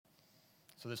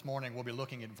So this morning we'll be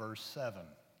looking at verse 7.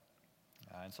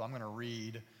 And so I'm going to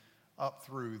read up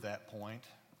through that point.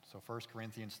 So 1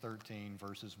 Corinthians 13,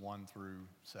 verses 1 through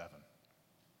 7.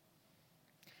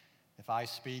 If I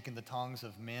speak in the tongues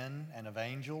of men and of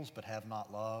angels but have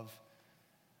not love,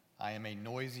 I am a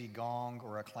noisy gong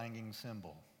or a clanging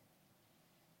cymbal.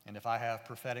 And if I have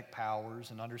prophetic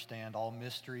powers and understand all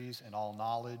mysteries and all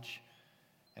knowledge,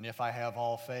 and if I have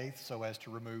all faith so as to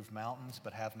remove mountains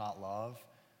but have not love,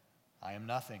 I am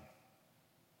nothing.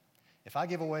 If I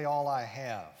give away all I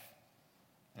have,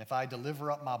 and if I deliver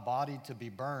up my body to be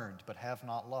burned but have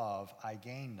not love, I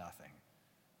gain nothing.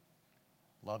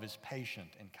 Love is patient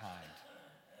and kind.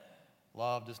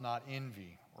 Love does not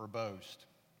envy or boast.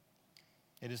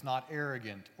 It is not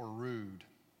arrogant or rude.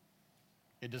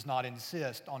 It does not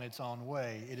insist on its own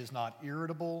way. It is not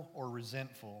irritable or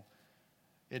resentful.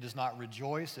 It does not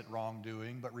rejoice at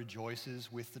wrongdoing, but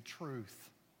rejoices with the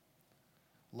truth.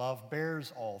 Love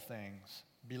bears all things,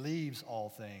 believes all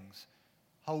things,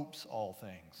 hopes all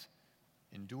things,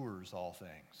 endures all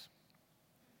things.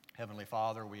 Heavenly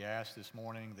Father, we ask this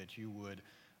morning that you would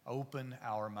open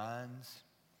our minds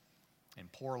and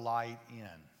pour light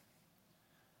in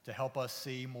to help us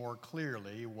see more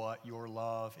clearly what your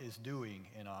love is doing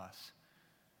in us.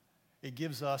 It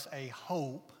gives us a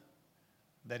hope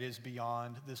that is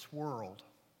beyond this world.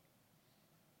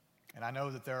 And I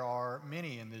know that there are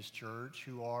many in this church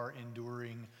who are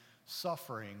enduring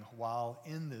suffering while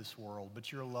in this world,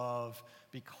 but your love,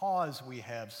 because we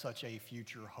have such a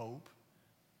future hope,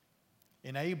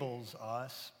 enables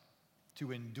us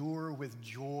to endure with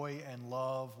joy and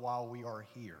love while we are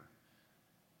here.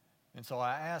 And so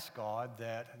I ask God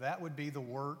that that would be the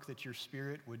work that your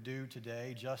Spirit would do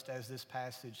today, just as this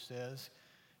passage says.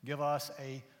 Give us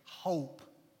a hope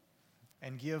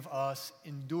and give us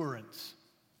endurance.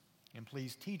 And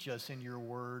please teach us in your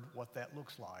word what that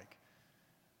looks like.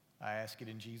 I ask it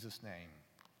in Jesus' name.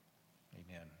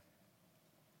 Amen.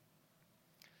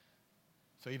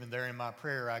 So even there in my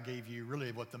prayer, I gave you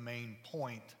really what the main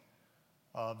point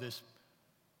of this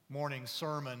morning's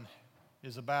sermon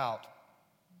is about.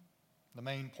 The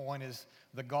main point is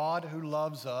the God who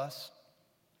loves us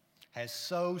has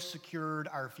so secured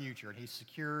our future. And He's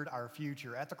secured our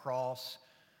future at the cross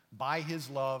by His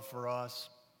love for us.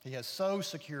 He has so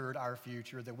secured our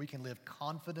future that we can live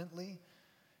confidently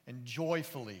and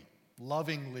joyfully,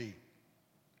 lovingly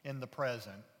in the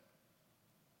present,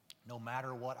 no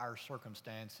matter what our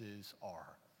circumstances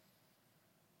are.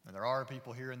 And there are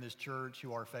people here in this church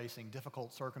who are facing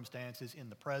difficult circumstances in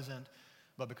the present,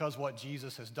 but because what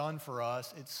Jesus has done for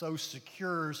us, it so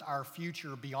secures our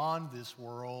future beyond this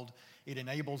world, it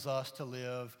enables us to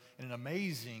live in an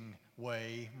amazing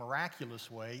way, miraculous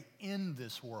way in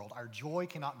this world. Our joy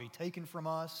cannot be taken from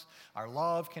us. Our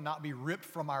love cannot be ripped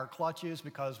from our clutches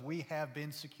because we have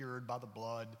been secured by the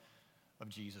blood of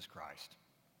Jesus Christ.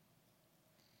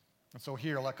 And so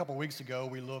here, a couple weeks ago,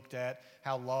 we looked at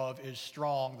how love is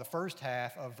strong. The first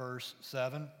half of verse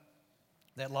 7,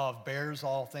 that love bears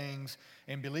all things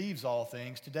and believes all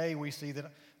things. Today we see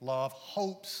that love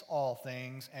hopes all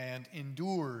things and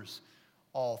endures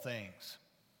all things.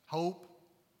 Hope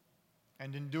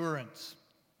and endurance.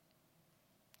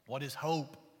 What is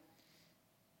hope?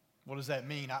 What does that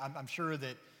mean? I'm sure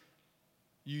that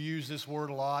you use this word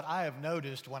a lot. I have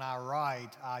noticed when I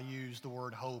write, I use the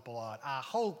word hope a lot. I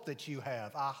hope that you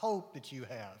have. I hope that you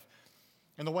have.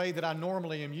 And the way that I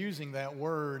normally am using that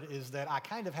word is that I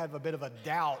kind of have a bit of a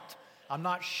doubt. I'm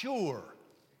not sure,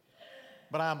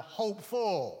 but I'm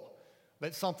hopeful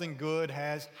that something good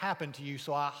has happened to you.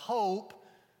 So I hope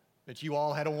that you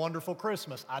all had a wonderful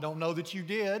Christmas. I don't know that you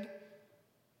did,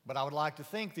 but I would like to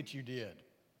think that you did.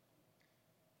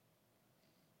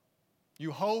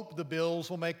 You hope the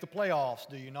Bills will make the playoffs,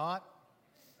 do you not?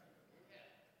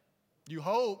 You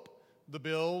hope the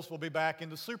Bills will be back in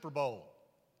the Super Bowl.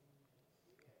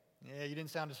 Yeah, you didn't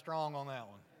sound as strong on that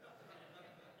one.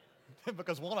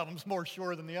 Because one of them's more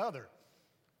sure than the other.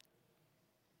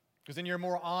 Because in your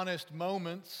more honest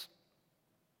moments,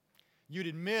 you'd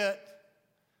admit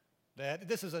that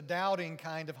this is a doubting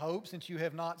kind of hope since you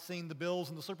have not seen the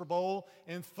Bills in the Super Bowl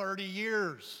in 30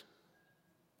 years.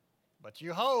 But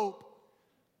you hope.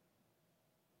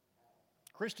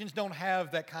 Christians don't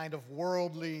have that kind of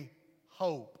worldly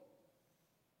hope.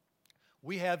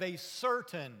 We have a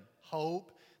certain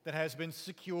hope that has been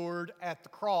secured at the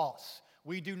cross.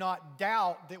 We do not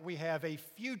doubt that we have a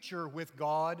future with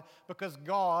God because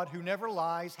God, who never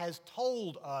lies, has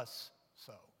told us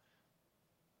so.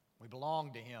 We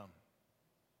belong to Him.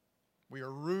 We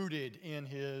are rooted in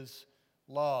His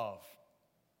love.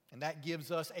 And that gives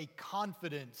us a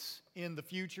confidence in the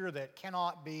future that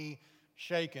cannot be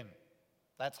shaken.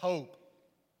 That's hope.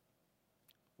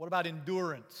 What about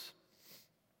endurance?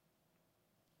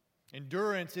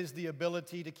 Endurance is the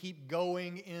ability to keep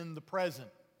going in the present.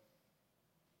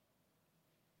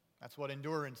 That's what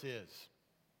endurance is.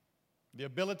 The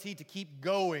ability to keep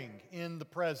going in the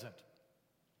present.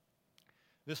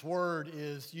 This word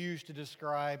is used to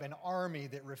describe an army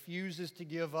that refuses to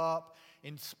give up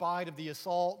in spite of the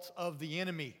assaults of the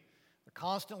enemy. They're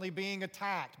constantly being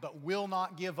attacked, but will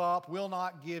not give up, will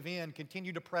not give in,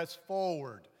 continue to press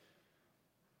forward.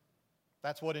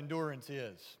 That's what endurance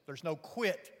is. There's no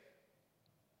quit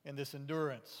in this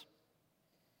endurance.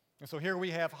 And so here we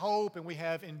have hope and we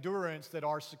have endurance that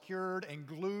are secured and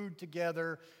glued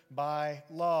together by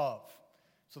love.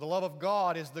 So the love of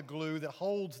God is the glue that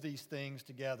holds these things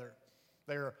together.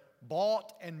 They're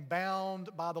bought and bound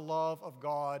by the love of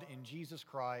God in Jesus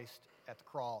Christ at the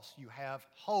cross. You have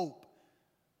hope,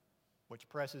 which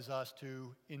presses us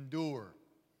to endure.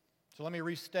 So let me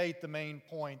restate the main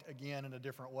point again in a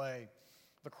different way.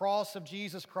 The cross of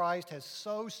Jesus Christ has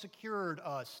so secured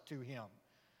us to Him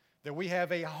that we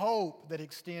have a hope that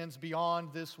extends beyond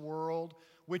this world,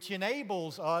 which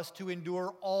enables us to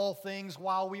endure all things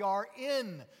while we are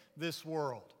in this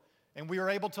world. And we are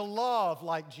able to love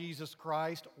like Jesus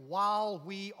Christ while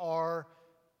we are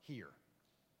here.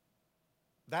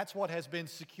 That's what has been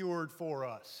secured for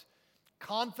us.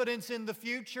 Confidence in the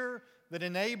future that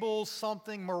enables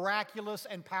something miraculous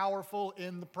and powerful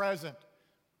in the present.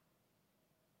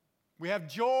 We have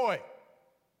joy,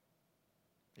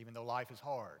 even though life is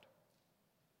hard.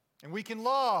 And we can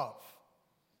love,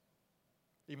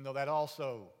 even though that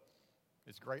also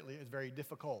is very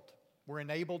difficult. We're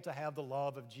enabled to have the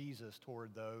love of Jesus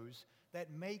toward those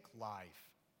that make life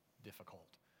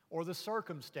difficult, or the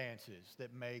circumstances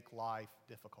that make life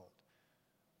difficult.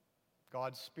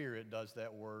 God's Spirit does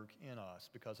that work in us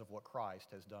because of what Christ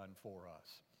has done for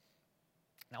us.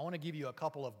 Now, I want to give you a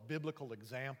couple of biblical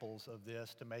examples of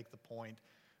this to make the point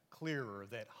clearer,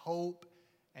 that hope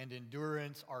and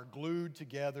endurance are glued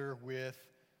together with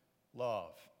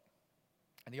love.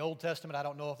 In the Old Testament, I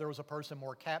don't know if there was a person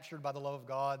more captured by the love of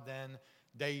God than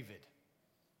David.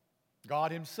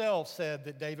 God Himself said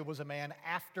that David was a man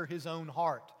after His own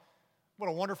heart. What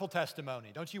a wonderful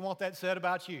testimony. Don't you want that said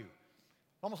about you?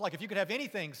 Almost like if you could have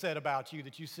anything said about you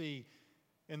that you see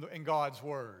in God's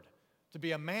Word. To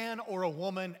be a man or a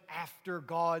woman after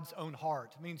God's own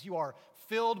heart means you are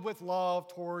filled with love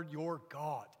toward your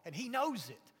God. And He knows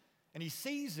it, and He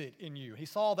sees it in you. He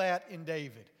saw that in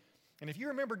David. And if you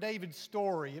remember David's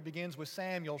story, it begins with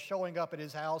Samuel showing up at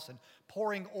his house and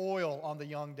pouring oil on the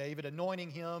young David,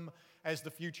 anointing him as the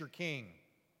future king.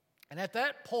 And at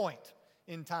that point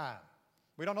in time,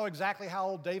 we don't know exactly how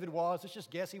old David was. Let's just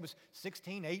guess he was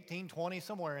 16, 18, 20,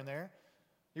 somewhere in there.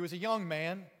 He was a young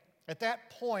man. At that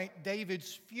point,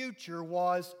 David's future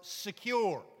was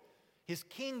secure. His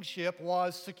kingship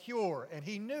was secure, and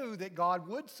he knew that God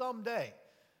would someday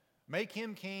make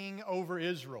him king over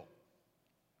Israel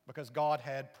because God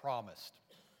had promised.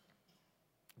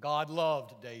 God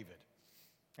loved David,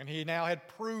 and He now had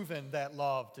proven that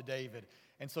love to David.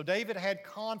 And so David had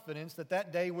confidence that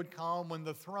that day would come when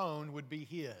the throne would be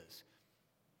his.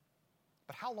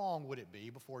 But how long would it be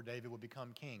before David would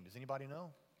become king? Does anybody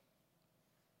know?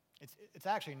 It's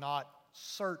actually not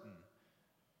certain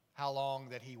how long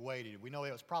that he waited. We know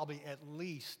it was probably at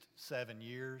least 7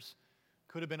 years.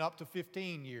 Could have been up to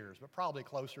 15 years, but probably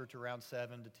closer to around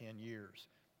 7 to 10 years.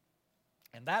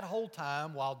 And that whole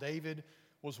time, while David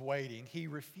was waiting, he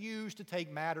refused to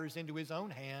take matters into his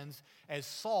own hands as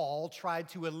Saul tried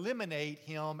to eliminate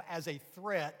him as a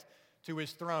threat to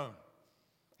his throne.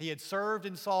 He had served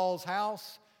in Saul's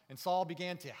house, and Saul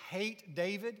began to hate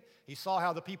David. He saw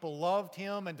how the people loved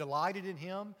him and delighted in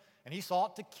him, and he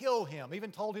sought to kill him.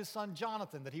 Even told his son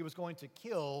Jonathan that he was going to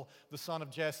kill the son of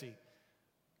Jesse.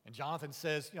 And Jonathan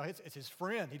says, it's his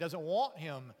friend. He doesn't want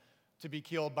him to be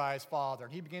killed by his father.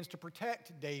 And he begins to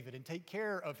protect David and take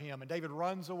care of him. And David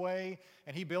runs away,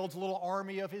 and he builds a little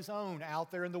army of his own out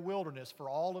there in the wilderness for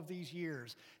all of these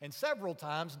years. And several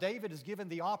times, David is given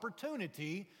the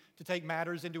opportunity to take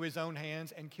matters into his own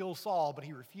hands and kill Saul, but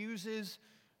he refuses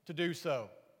to do so.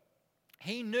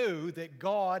 He knew that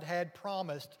God had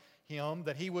promised him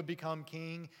that he would become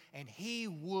king, and he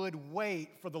would wait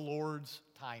for the Lord's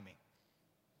timing.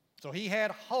 So he had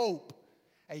hope,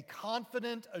 a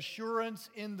confident assurance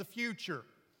in the future.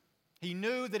 He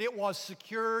knew that it was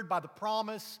secured by the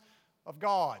promise of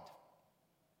God.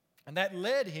 And that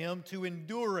led him to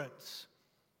endurance,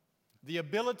 the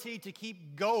ability to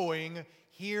keep going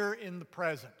here in the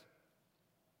present.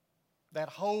 That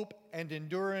hope and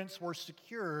endurance were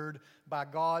secured by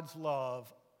God's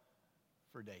love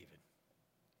for David.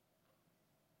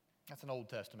 That's an Old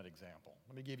Testament example.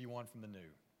 Let me give you one from the New.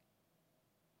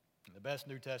 And the best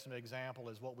New Testament example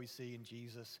is what we see in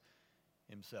Jesus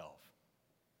himself.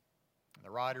 And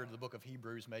the writer of the book of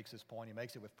Hebrews makes this point. He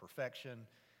makes it with perfection.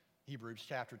 Hebrews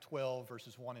chapter 12,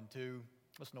 verses 1 and 2.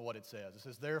 Listen to what it says. It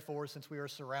says, "Therefore, since we are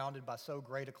surrounded by so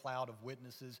great a cloud of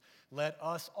witnesses, let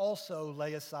us also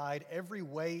lay aside every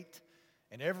weight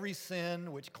and every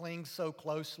sin which clings so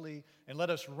closely, and let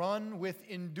us run with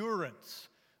endurance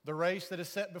the race that is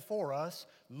set before us,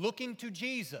 looking to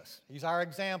Jesus." He's our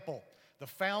example, the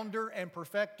founder and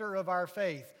perfecter of our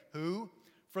faith, who,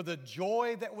 for the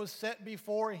joy that was set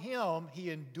before him,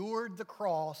 he endured the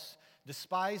cross,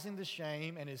 despising the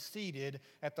shame, and is seated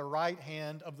at the right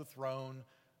hand of the throne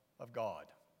of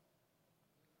God.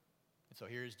 And so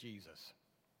here's Jesus.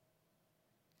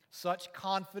 Such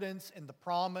confidence in the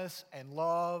promise and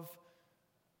love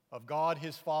of God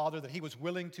his Father that he was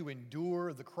willing to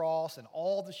endure the cross and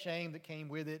all the shame that came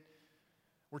with it.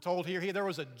 We're told here there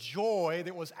was a joy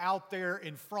that was out there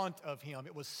in front of him.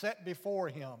 It was set before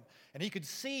him, and he could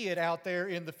see it out there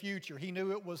in the future. He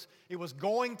knew it was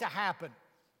going to happen.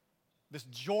 This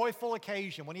joyful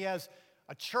occasion when he has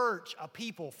a church, a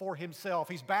people for himself.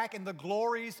 He's back in the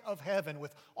glories of heaven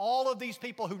with all of these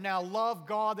people who now love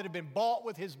God, that have been bought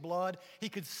with his blood. He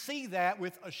could see that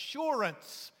with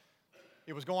assurance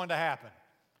it was going to happen.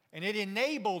 And it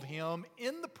enabled him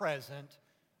in the present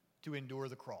to endure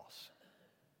the cross.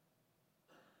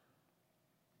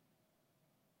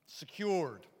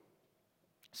 Secured,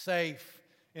 safe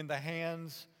in the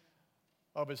hands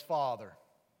of his Father.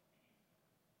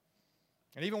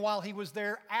 And even while he was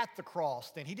there at the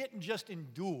cross, then he didn't just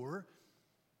endure.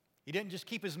 He didn't just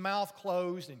keep his mouth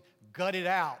closed and gut it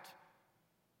out.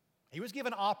 He was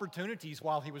given opportunities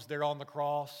while he was there on the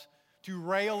cross to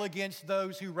rail against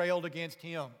those who railed against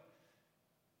him.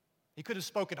 He could have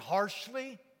spoken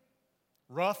harshly,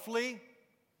 roughly.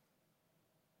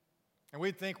 And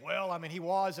we'd think, well, he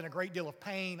was in a great deal of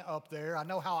pain up there. I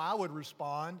know how I would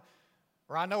respond,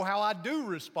 or I know how I do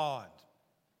respond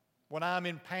when I'm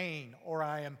in pain, or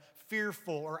I am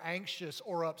fearful, or anxious,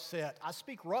 or upset. I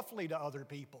speak roughly to other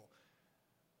people.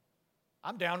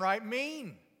 I'm downright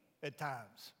mean at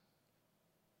times,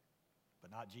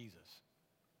 but not Jesus.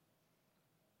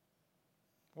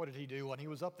 What did he do when he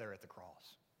was up there at the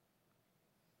cross?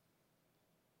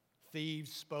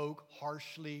 Thieves spoke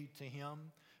harshly to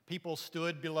him. People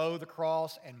stood below the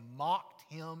cross and mocked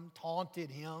him,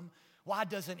 taunted him. Why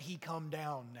doesn't he come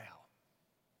down now?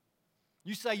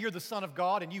 You say you're the Son of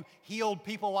God and you healed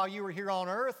people while you were here on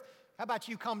earth. How about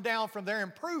you come down from there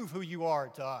and prove who you are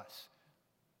to us?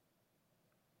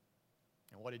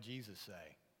 And what did Jesus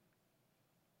say?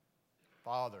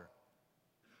 Father,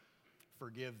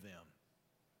 forgive them.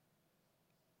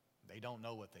 They don't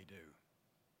know what they do.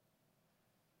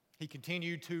 He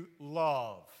continued to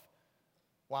love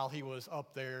while he was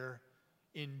up there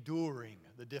enduring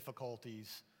the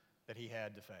difficulties that he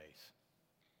had to face.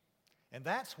 And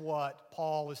that's what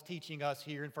Paul is teaching us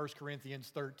here in 1 Corinthians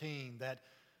 13, that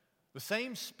the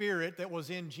same Spirit that was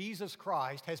in Jesus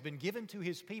Christ has been given to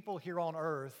his people here on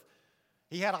earth.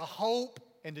 He had a hope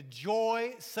and a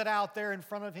joy set out there in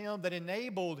front of him that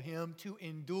enabled him to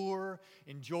endure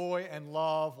in joy and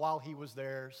love while he was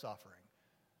there suffering.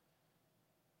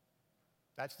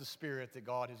 That's the Spirit that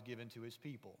God has given to his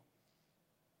people.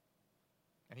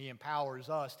 And he empowers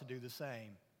us to do the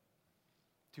same,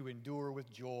 to endure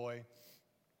with joy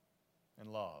and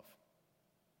love.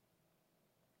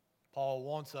 Paul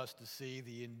wants us to see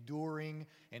the enduring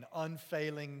and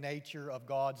unfailing nature of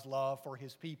God's love for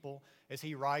his people, as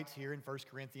he writes here in 1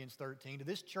 Corinthians 13 to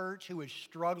this church who is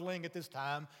struggling at this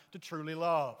time to truly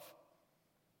love.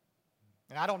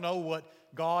 And I don't know what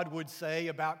God would say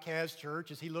about Kaz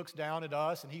Church as he looks down at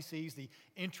us and he sees the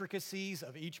intricacies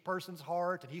of each person's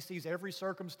heart and he sees every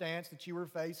circumstance that you are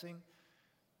facing.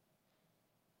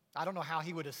 I don't know how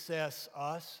he would assess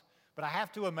us, but I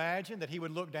have to imagine that he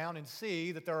would look down and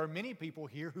see that there are many people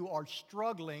here who are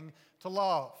struggling to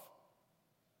love.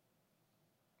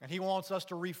 And he wants us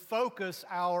to refocus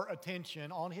our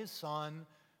attention on his Son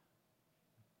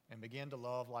and begin to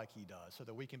love like he does, so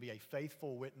that we can be a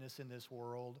faithful witness in this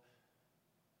world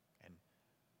and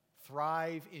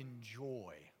thrive in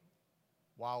joy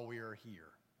while we are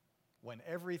here, when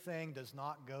everything does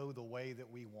not go the way that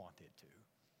we want it to.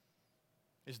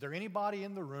 Is there anybody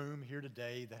in the room here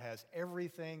today that has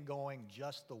everything going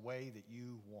just the way that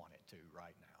you want it to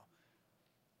right now?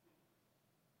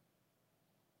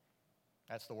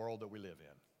 That's the world that we live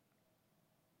in.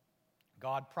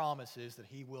 God promises that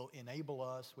he will enable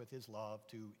us with his love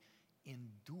to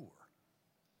endure.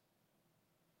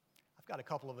 I've got a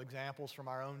couple of examples from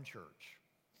our own church.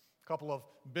 A couple of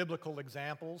biblical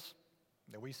examples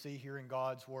that we see here in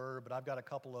God's Word, but I've got a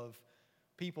couple of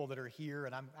people that are here,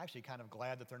 and I'm actually kind of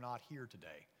glad that they're not here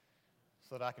today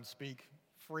so that I can speak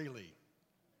freely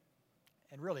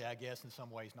and really, I guess, in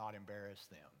some ways not embarrass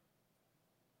them.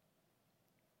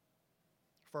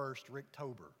 First, Rick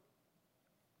Tober.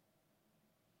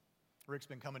 Rick's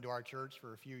been coming to our church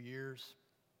for a few years.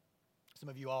 Some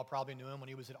of you all probably knew him when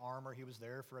he was at Armor. He was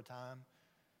there for a time.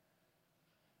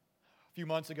 A few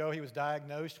months ago, he was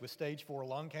diagnosed with stage 4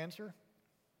 lung cancer.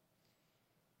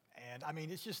 And I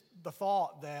mean, it's just the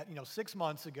thought that, 6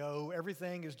 months ago,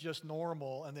 everything is just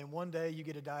normal, and then one day you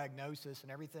get a diagnosis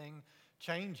and everything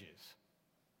changes.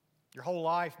 Your whole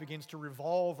life begins to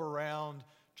revolve around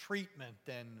treatment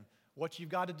and what you've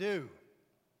got to do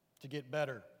to get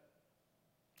better.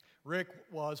 Rick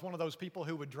was one of those people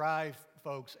who would drive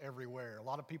folks everywhere. A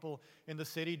lot of people in the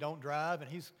city don't drive,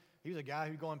 and he's a guy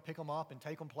who'd go and pick them up and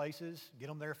take them places, get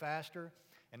them there faster.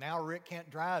 And now Rick can't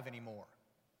drive anymore.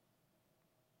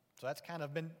 So that's kind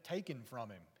of been taken from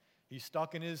him. He's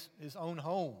stuck in his own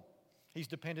home. He's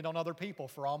dependent on other people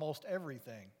for almost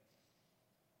everything.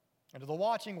 And to the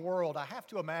watching world, I have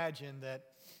to imagine that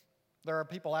there are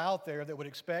people out there that would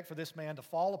expect for this man to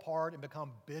fall apart and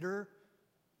become bitter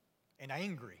and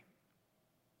angry.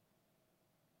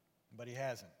 But he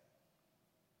hasn't.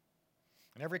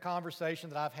 In every conversation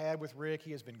that I've had with Rick,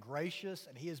 he has been gracious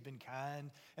and he has been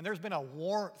kind. And there's been a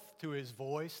warmth to his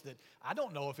voice that I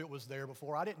don't know if it was there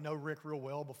before. I didn't know Rick real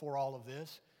well before all of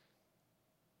this.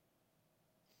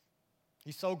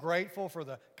 He's so grateful for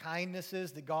the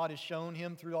kindnesses that God has shown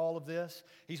him through all of this.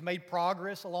 He's made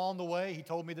progress along the way. He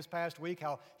told me this past week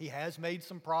how he has made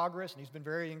some progress and he's been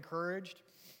very encouraged.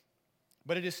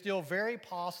 But it is still very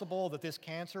possible that this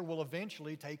cancer will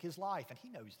eventually take his life, and he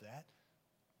knows that.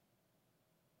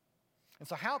 And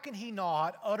so how can he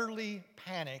not utterly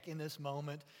panic in this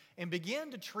moment and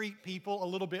begin to treat people a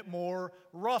little bit more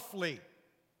roughly?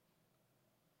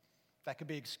 That could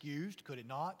be excused, could it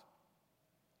not?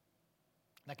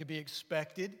 That could be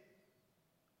expected,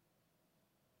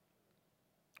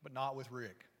 but not with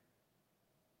Rick.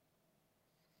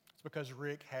 It's because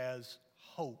Rick has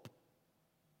hope.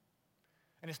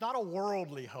 And it's not a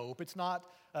worldly hope. It's not,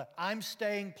 I'm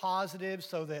staying positive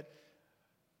so that,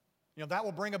 that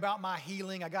will bring about my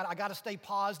healing. I got to stay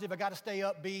positive. I got to stay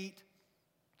upbeat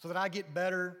so that I get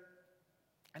better.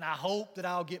 And I hope that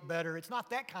I'll get better. It's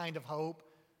not that kind of hope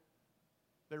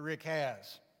that Rick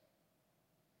has.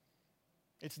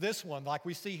 It's this one, like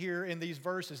we see here in these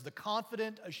verses, the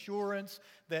confident assurance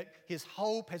that his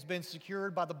hope has been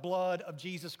secured by the blood of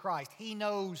Jesus Christ. He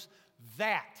knows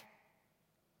that.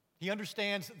 He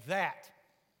understands that.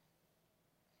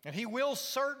 And he will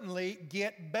certainly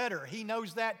get better. He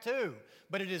knows that too.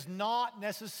 But it is not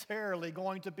necessarily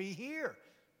going to be here.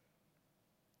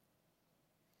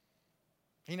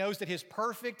 He knows that his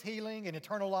perfect healing and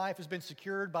eternal life has been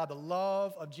secured by the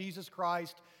love of Jesus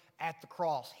Christ at the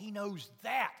cross. He knows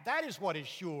that. That is what is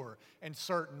sure and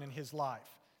certain in his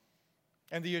life.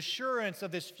 And the assurance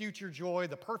of this future joy,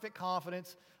 the perfect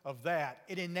confidence of that,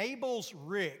 it enables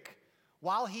Rick,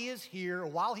 while he is here,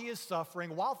 while he is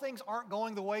suffering, while things aren't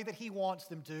going the way that he wants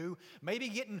them to, maybe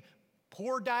getting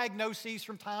poor diagnoses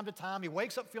from time to time, he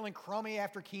wakes up feeling crummy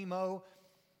after chemo,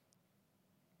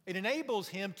 it enables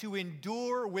him to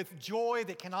endure with joy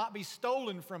that cannot be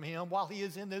stolen from him while he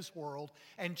is in this world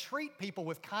and treat people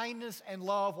with kindness and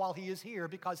love while he is here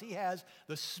because he has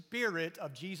the Spirit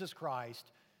of Jesus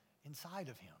Christ inside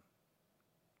of him.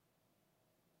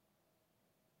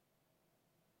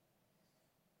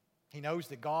 He knows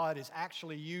that God is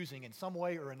actually using, in some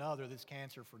way or another, this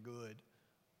cancer for good.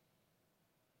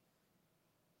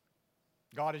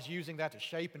 God is using that to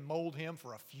shape and mold him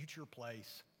for a future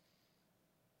place.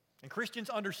 And Christians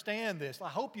understand this. I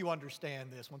hope you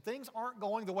understand this. When things aren't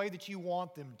going the way that you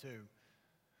want them to,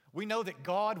 we know that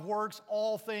God works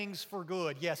all things for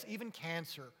good. Yes, even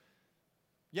cancer.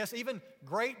 Yes, even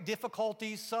great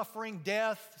difficulties, suffering,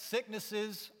 death,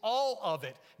 sicknesses, all of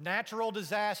it, natural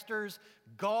disasters,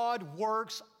 God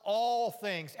works all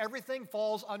things. Everything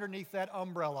falls underneath that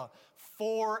umbrella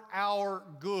for our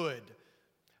good.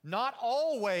 Not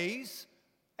always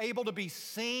able to be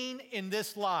seen in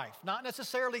this life, not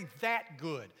necessarily that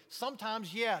good.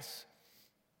 Sometimes, yes,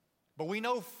 but we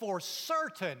know for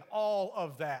certain all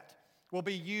of that will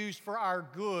be used for our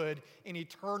good in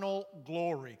eternal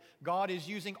glory. God is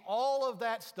using all of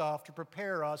that stuff to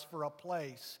prepare us for a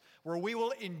place where we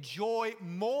will enjoy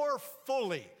more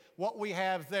fully what we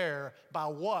have there by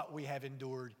what we have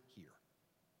endured here.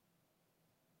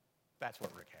 That's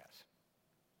what Rick has.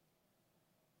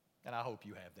 And I hope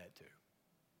you have that too.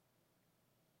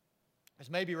 As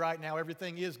maybe right now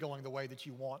everything is going the way that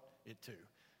you want it to.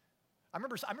 I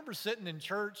remember sitting in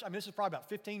church, this is probably about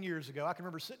 15 years ago. I can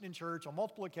remember sitting in church on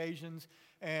multiple occasions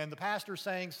and the pastor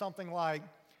saying something like,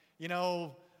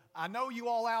 I know you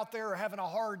all out there are having a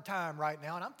hard time right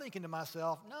now. And I'm thinking to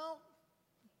myself, no,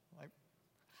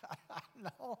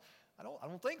 no, I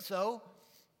don't think so.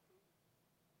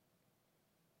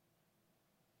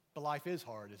 But life is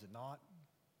hard, is it not?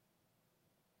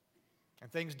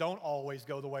 And things don't always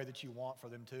go the way that you want for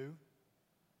them to.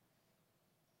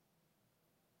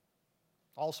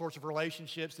 All sorts of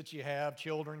relationships that you have,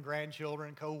 children,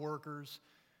 grandchildren, co-workers.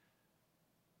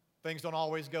 Things don't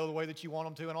always go the way that you want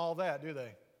them to and all that, do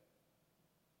they?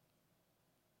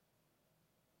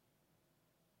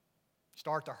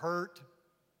 Start to hurt.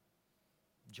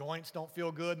 Joints don't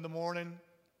feel good in the morning.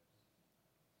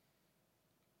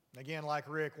 Again, like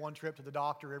Rick, one trip to the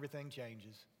doctor, everything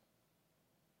changes.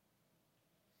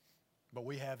 But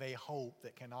we have a hope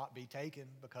that cannot be taken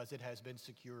because it has been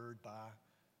secured by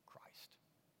Christ.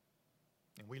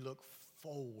 And we look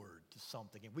forward to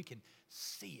something, and we can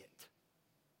see it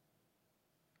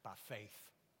by faith.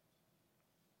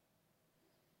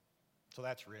 So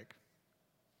that's Rick.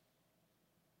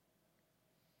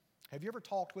 Have you ever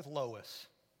talked with Lois?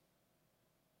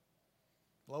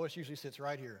 Lois usually sits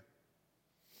right here.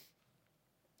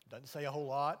 Doesn't say a whole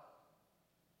lot.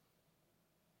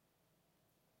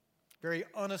 Very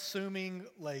unassuming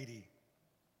lady.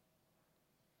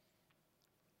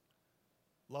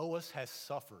 Lois has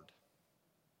suffered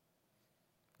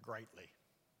greatly.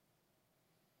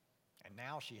 And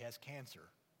now she has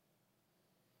cancer.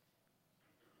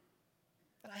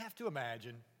 And I have to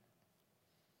imagine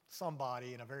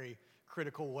somebody in a very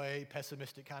critical way,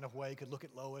 pessimistic kind of way, could look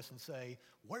at Lois and say,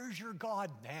 "Where's your God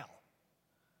now?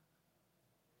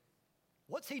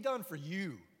 What's he done for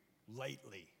you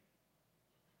lately?"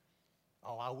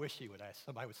 Oh, I wish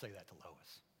somebody would say that to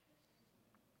Lois.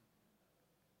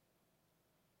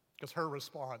 Because her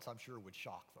response, I'm sure, would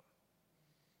shock them.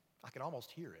 I can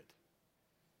almost hear it.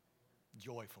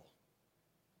 Joyful.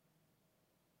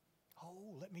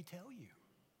 "Oh, let me tell you.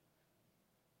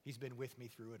 He's been with me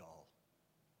through it all."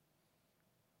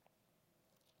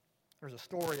 There's a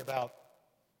story about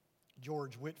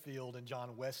George Whitefield and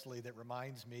John Wesley that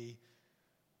reminds me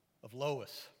of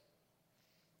Lois.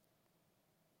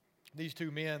 These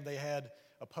two men, they had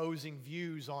opposing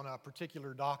views on a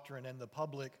particular doctrine, and the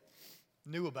public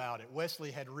knew about it.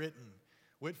 Wesley had written.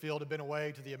 Whitefield had been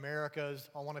away to the Americas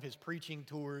on one of his preaching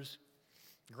tours.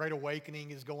 The Great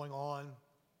Awakening is going on.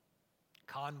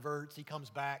 Converts. He comes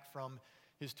back from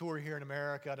his tour here in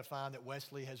America to find that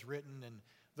Wesley has written, and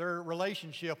their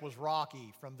relationship was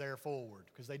rocky from there forward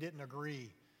because they didn't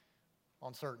agree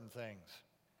on certain things.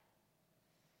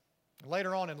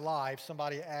 Later on in life,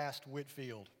 somebody asked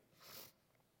Whitefield,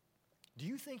 "Do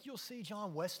you think you'll see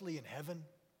John Wesley in heaven?"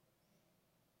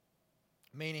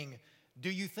 Meaning,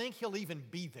 do you think he'll even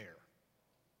be there?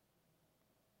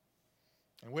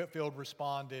 And Whitefield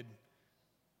responded,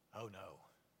 "Oh no,"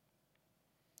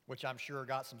 which I'm sure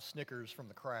got some snickers from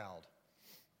the crowd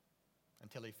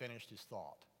until he finished his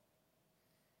thought.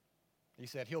 He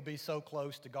said, "He'll be so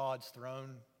close to God's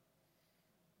throne,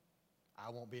 I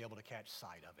won't be able to catch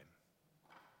sight of him."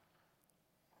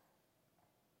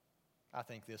 I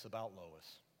think this about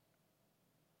Lois.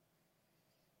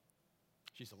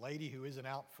 She's a lady who isn't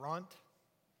out front.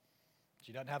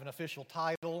 She doesn't have an official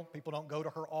title. People don't go to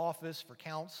her office for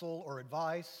counsel or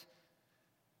advice.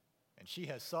 And she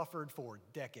has suffered for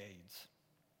decades.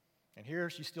 And here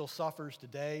she still suffers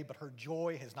today, but her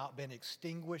joy has not been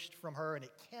extinguished from her, and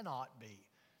it cannot be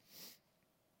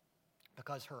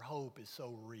because her hope is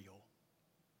so real.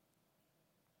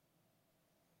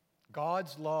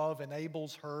 God's love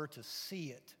enables her to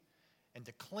see it and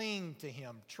to cling to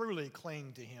him, truly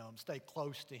cling to him, stay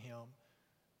close to him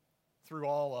through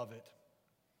all of it,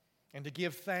 and to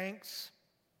give thanks.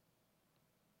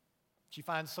 She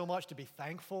finds so much to be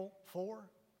thankful for,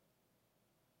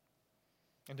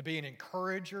 and to be an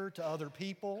encourager to other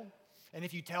people. And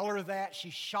if you tell her that,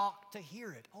 she's shocked to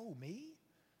hear it. "Oh, me?"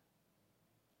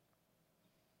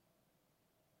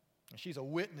 And she's a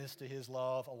witness to his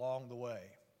love along the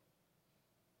way.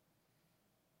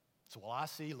 So will I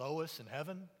see Lois in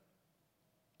heaven?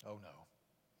 Oh no.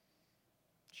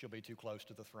 She'll be too close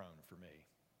to the throne for me.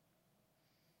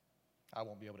 I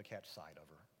won't be able to catch sight of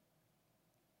her.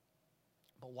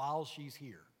 But while she's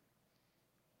here,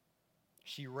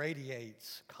 she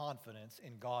radiates confidence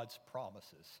in God's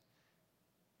promises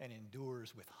and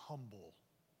endures with humble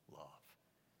love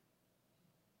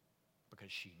because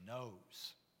she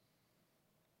knows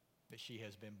that she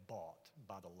has been bought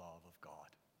by the love of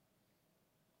God.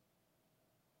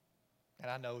 And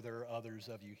I know there are others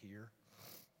of you here.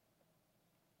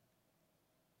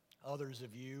 Others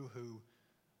of you who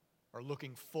are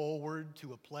looking forward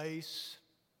to a place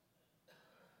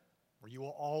where you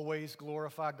will always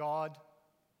glorify God.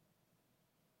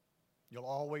 You'll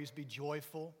always be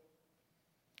joyful.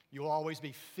 You'll always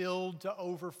be filled to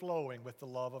overflowing with the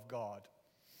love of God.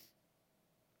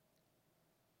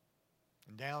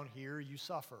 And down here you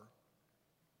suffer.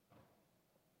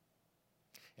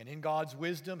 And in God's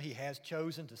wisdom, He has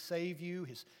chosen to save you,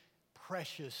 His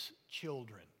precious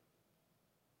children.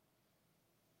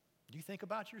 Do you think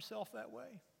about yourself that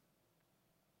way?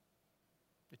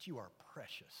 That you are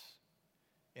precious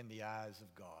in the eyes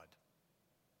of God.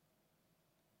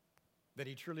 That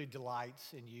He truly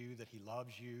delights in you, that He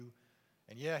loves you.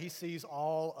 And yeah, He sees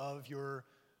all of your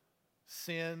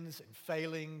sins and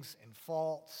failings and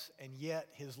faults, and yet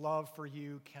His love for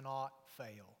you cannot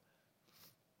fail.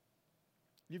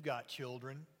 You've got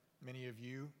children, many of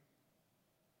you.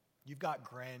 You've got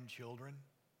grandchildren.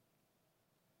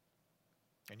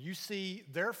 And you see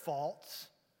their faults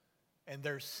and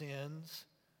their sins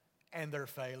and their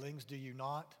failings, do you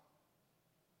not?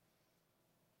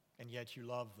 And yet you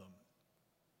love them.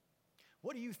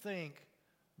 What do you think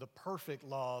the perfect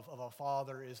love of a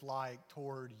father is like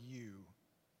toward you?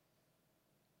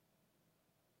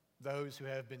 Those who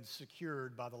have been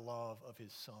secured by the love of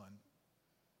His Son.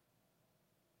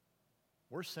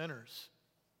 We're sinners,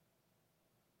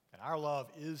 and our love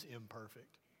is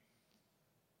imperfect.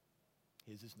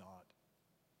 His is not.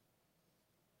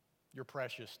 You're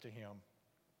precious to Him.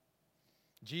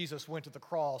 Jesus went to the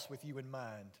cross with you in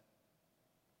mind.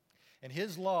 And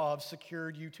His love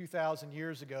secured you 2,000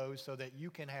 years ago so that you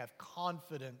can have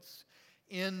confidence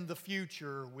in the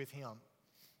future with Him.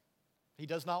 He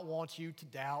does not want you to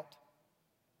doubt.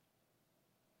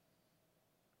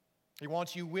 He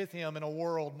wants you with Him in a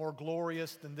world more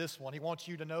glorious than this one. He wants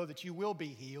you to know that you will be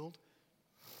healed.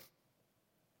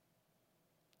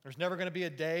 There's never going to be a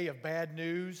day of bad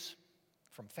news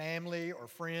from family or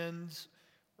friends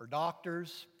or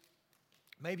doctors.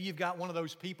 Maybe you've got one of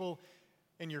those people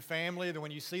in your family that when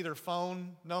you see their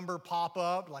phone number pop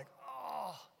up, like,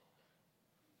 oh,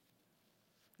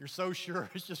 you're so sure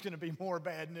it's just going to be more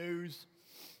bad news.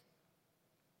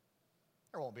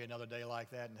 There won't be another day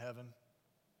like that in heaven.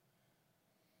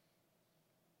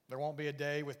 There won't be a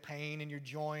day with pain in your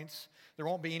joints. There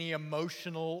won't be any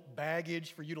emotional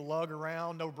baggage for you to lug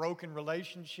around, no broken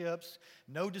relationships,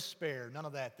 no despair, none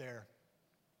of that there.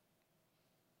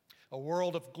 A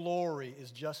world of glory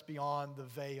is just beyond the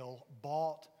veil,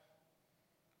 bought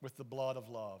with the blood of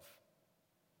love.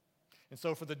 And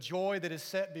so for the joy that is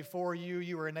set before you,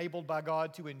 you are enabled by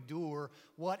God to endure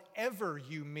whatever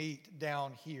you meet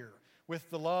down here, with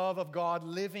the love of God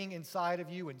living inside of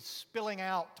you and spilling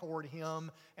out toward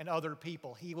Him and other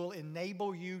people. He will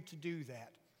enable you to do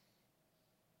that.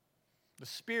 The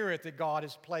Spirit that God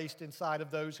has placed inside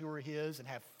of those who are His and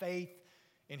have faith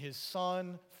in His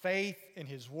Son, faith in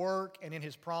His work and in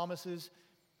His promises,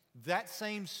 that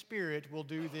same Spirit will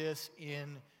do this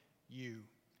in you.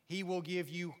 He will give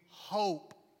you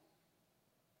hope,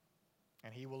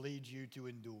 and He will lead you to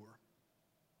endure.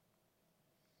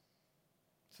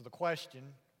 So the question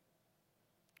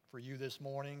for you this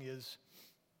morning is,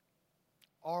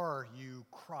 are you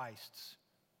Christ's?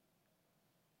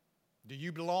 Do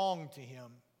you belong to Him?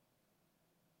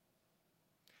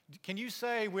 Can you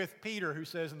say with Peter, who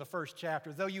says in the first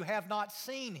chapter, though you have not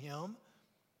seen Him,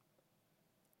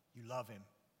 you love Him?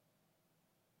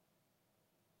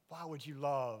 Why would you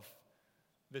love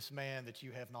this man that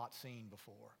you have not seen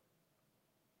before?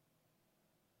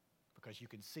 Because you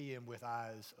can see Him with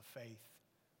eyes of faith.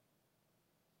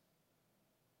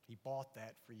 He bought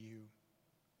that for you.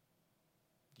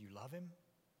 Do you love Him?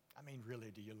 I mean, really,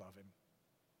 do you love Him?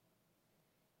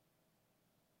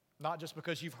 Not just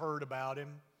because you've heard about Him,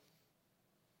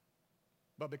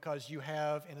 but because you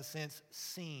have, in a sense,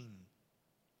 seen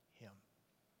Him.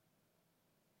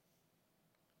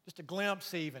 Just a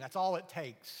glimpse even, that's all it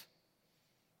takes.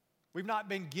 We've not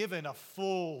been given a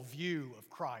full view of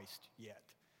Christ yet.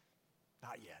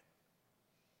 Not yet.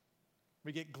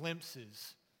 We get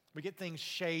glimpses. We get things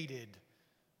shaded.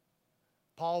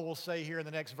 Paul will say here in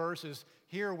the next verses,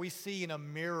 here we see in a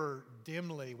mirror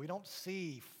dimly. We don't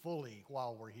see fully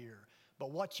while we're here.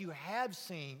 But what you have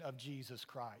seen of Jesus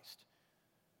Christ,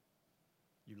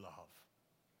 you love.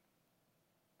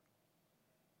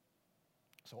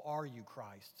 So are you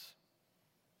Christ's?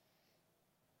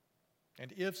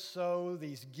 And if so,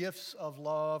 these gifts of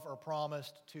love are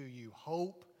promised to you.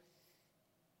 Hope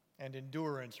and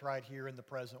endurance right here in the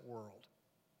present world.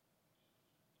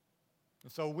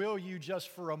 And so will you just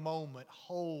for a moment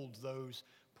hold those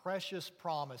precious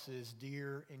promises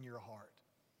dear in your heart.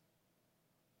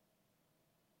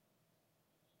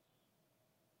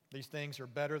 These things are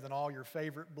better than all your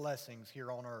favorite blessings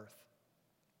here on earth.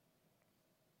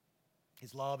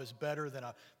 His love is better than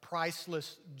a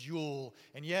priceless jewel.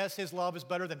 And yes, His love is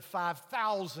better than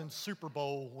 5,000 Super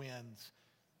Bowl wins.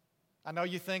 I know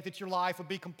you think that your life would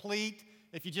be complete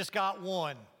if you just got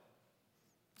one.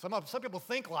 Some people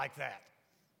think like that.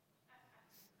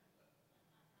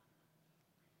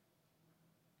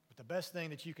 But the best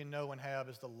thing that you can know and have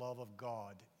is the love of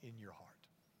God in your heart.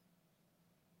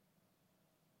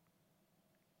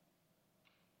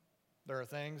 There are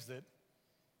things that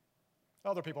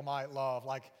other people might love,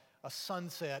 like a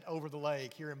sunset over the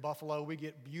lake. Here in Buffalo, we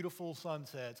get beautiful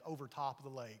sunsets over top of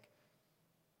the lake.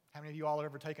 How many of you all have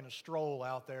ever taken a stroll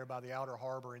out there by the outer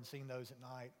harbor and seen those at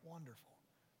night? Wonderful.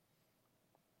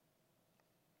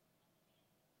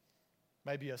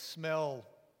 Maybe a smell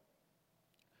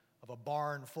of a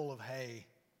barn full of hay.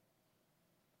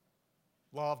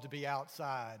 Love to be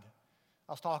outside.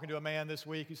 I was talking to a man this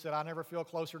week who said, I never feel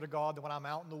closer to God than when I'm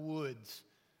out in the woods,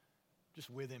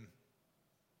 just with Him.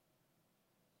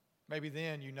 Maybe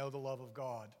then you know the love of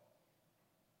God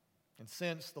and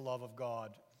sense the love of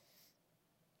God.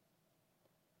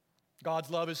 God's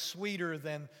love is sweeter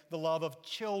than the love of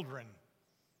children.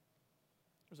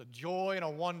 There's a joy and a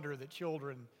wonder that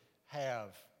children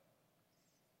have.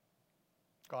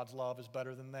 God's love is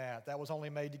better than that. That was only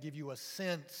made to give you a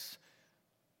sense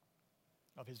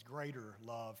of His greater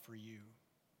love for you.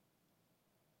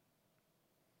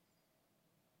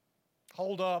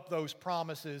 Hold up those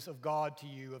promises of God to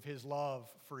you, of His love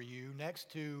for you,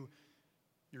 next to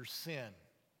your sin.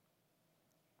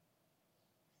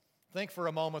 Think for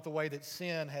a moment the way that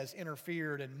sin has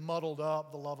interfered and muddled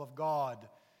up the love of God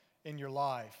in your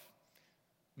life.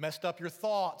 Messed up your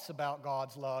thoughts about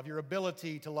God's love, your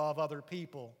ability to love other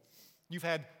people. You've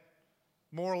had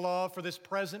more love for this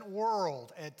present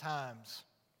world at times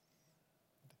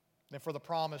than for the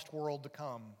promised world to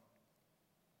come.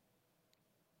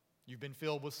 You've been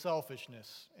filled with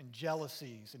selfishness and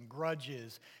jealousies and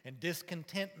grudges and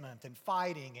discontentment and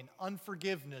fighting and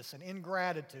unforgiveness and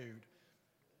ingratitude.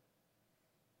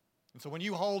 And so when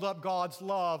you hold up God's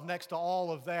love next to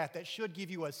all of that, that should give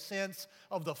you a sense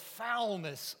of the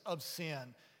foulness of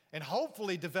sin and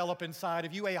hopefully develop inside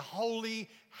of you a holy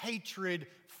hatred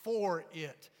for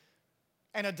it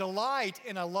and a delight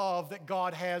in a love that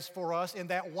God has for us, in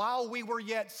that while we were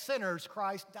yet sinners,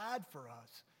 Christ died for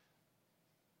us.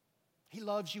 He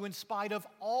loves you in spite of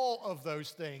all of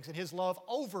those things, and His love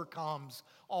overcomes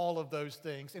all of those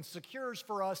things and secures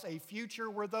for us a future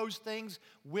where those things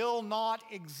will not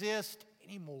exist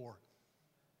anymore.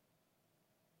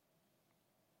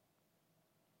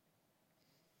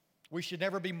 We should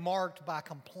never be marked by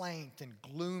complaint and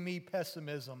gloomy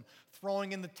pessimism,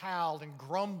 throwing in the towel and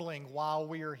grumbling while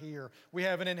we are here. We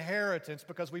have an inheritance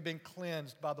because we've been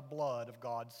cleansed by the blood of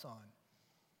God's Son.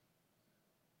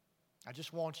 I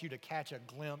just want you to catch a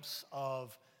glimpse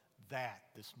of that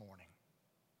this morning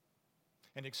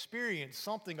and experience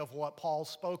something of what Paul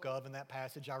spoke of in that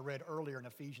passage I read earlier in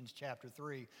Ephesians chapter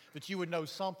 3, that you would know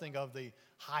something of the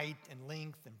height and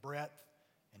length and breadth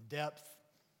and depth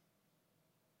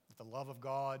of the love of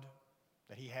God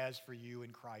that He has for you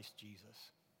in Christ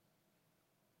Jesus.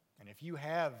 And if you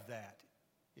have that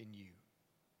in you,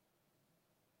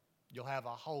 you'll have a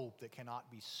hope that cannot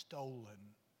be stolen.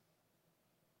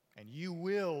 And you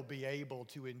will be able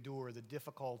to endure the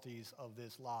difficulties of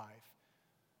this life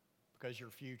because your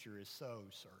future is so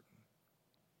certain.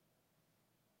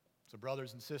 So,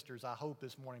 brothers and sisters, I hope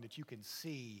this morning that you can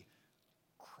see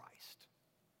Christ.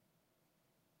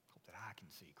 I hope that I can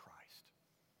see Christ.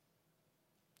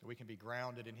 That we can be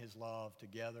grounded in His love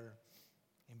together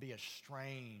and be a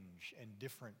strange and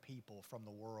different people from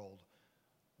the world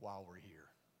while we're here.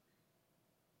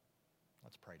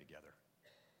 Let's pray together.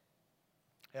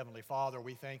 Heavenly Father,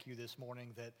 we thank You this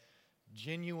morning that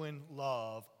genuine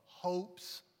love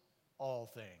hopes all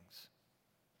things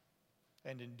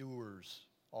and endures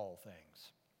all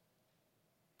things.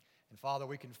 And Father,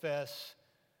 we confess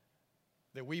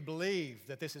that we believe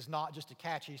that this is not just a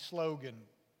catchy slogan,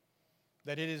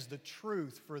 that it is the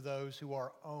truth for those who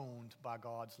are owned by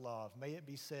God's love. May it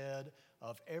be said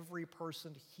of every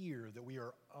person here that we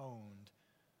are owned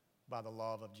by the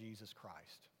love of Jesus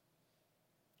Christ.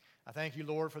 I thank You,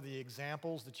 Lord, for the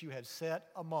examples that You have set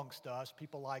amongst us,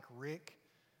 people like Rick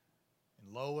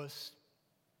and Lois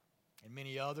and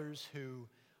many others who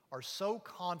are so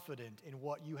confident in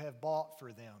what You have bought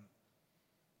for them,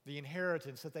 the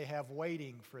inheritance that they have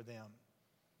waiting for them,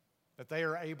 that they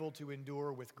are able to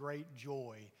endure with great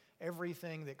joy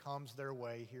everything that comes their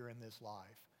way here in this life.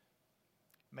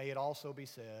 may it also be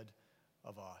said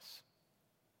of us.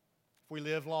 If we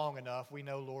live long enough, we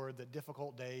know, Lord, that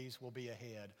difficult days will be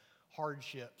ahead,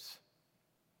 hardships,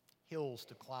 hills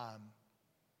to climb,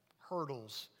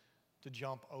 hurdles to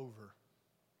jump over.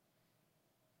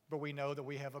 But we know that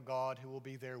we have a God who will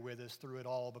be there with us through it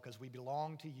all because we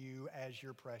belong to you as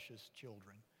your precious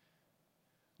children.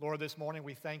 Lord, this morning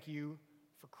we thank you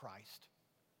for Christ.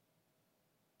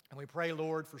 And we pray,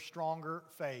 Lord, for stronger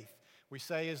faith. We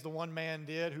say, as the one man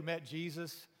did who met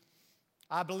Jesus,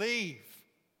 I believe.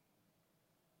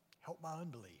 Help my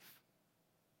unbelief.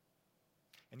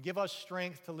 And give us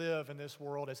strength to live in this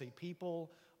world as a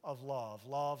people of love,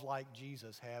 love like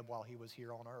Jesus had while he was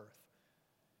here on earth.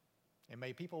 And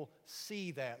may people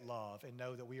see that love and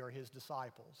know that we are his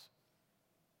disciples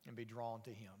and be drawn to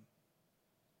him.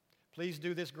 Please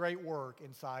do this great work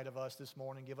inside of us this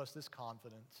morning. Give us this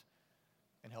confidence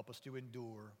and help us to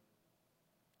endure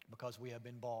because we have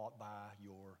been bought by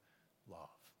your love.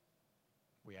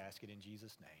 We ask it in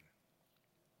Jesus' name.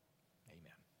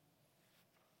 Amen.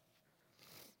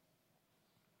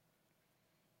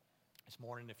 This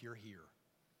morning, if you're here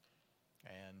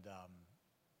and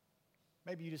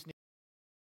maybe you just need